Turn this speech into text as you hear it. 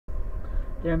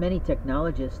There are many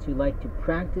technologists who like to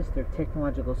practice their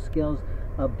technological skills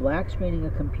of black screening a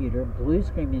computer, blue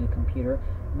screening a computer,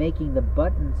 making the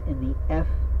buttons in the F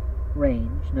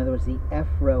range, in other words the F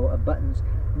row of buttons,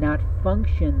 not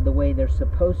function the way they're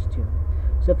supposed to.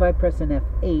 So if I press an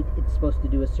F8, it's supposed to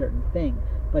do a certain thing.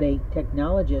 But a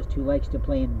technologist who likes to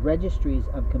play in registries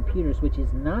of computers, which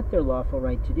is not their lawful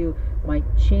right to do,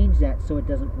 might change that so it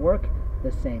doesn't work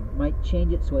the same. Might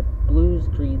change it so it blues,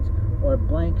 greens, or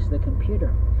blanks the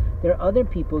computer. There are other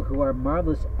people who are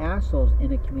marvelous assholes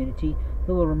in a community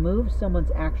who will remove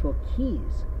someone's actual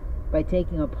keys by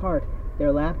taking apart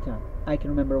their laptop. I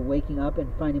can remember waking up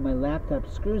and finding my laptop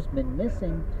screws been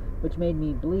missing, which made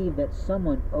me believe that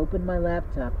someone opened my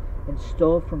laptop and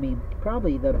stole from me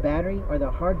probably the battery or the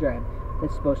hard drive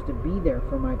that's supposed to be there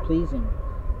for my pleasing.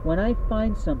 When I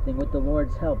find something with the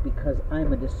Lord's help, because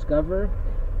I'm a discoverer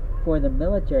for the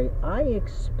military, I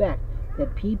expect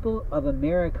that people of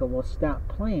America will stop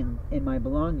playing in my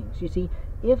belongings. You see,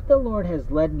 if the Lord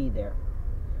has led me there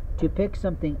to pick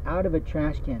something out of a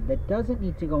trash can that doesn't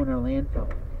need to go in our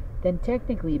landfill, then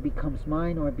technically it becomes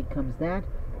mine, or it becomes that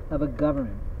of a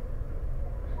government.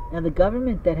 Now, the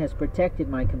government that has protected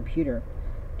my computer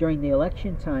during the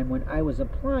election time when I was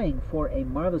applying for a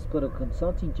marvelous political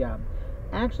consulting job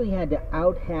actually had to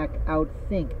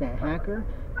outthink that hacker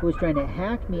who was trying to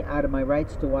hack me out of my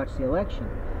rights to watch the election.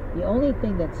 The only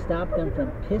thing that stopped them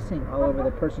from pissing all over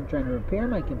the person trying to repair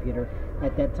my computer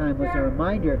at that time was a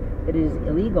reminder that it is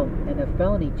illegal and a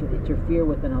felony to interfere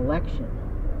with an election.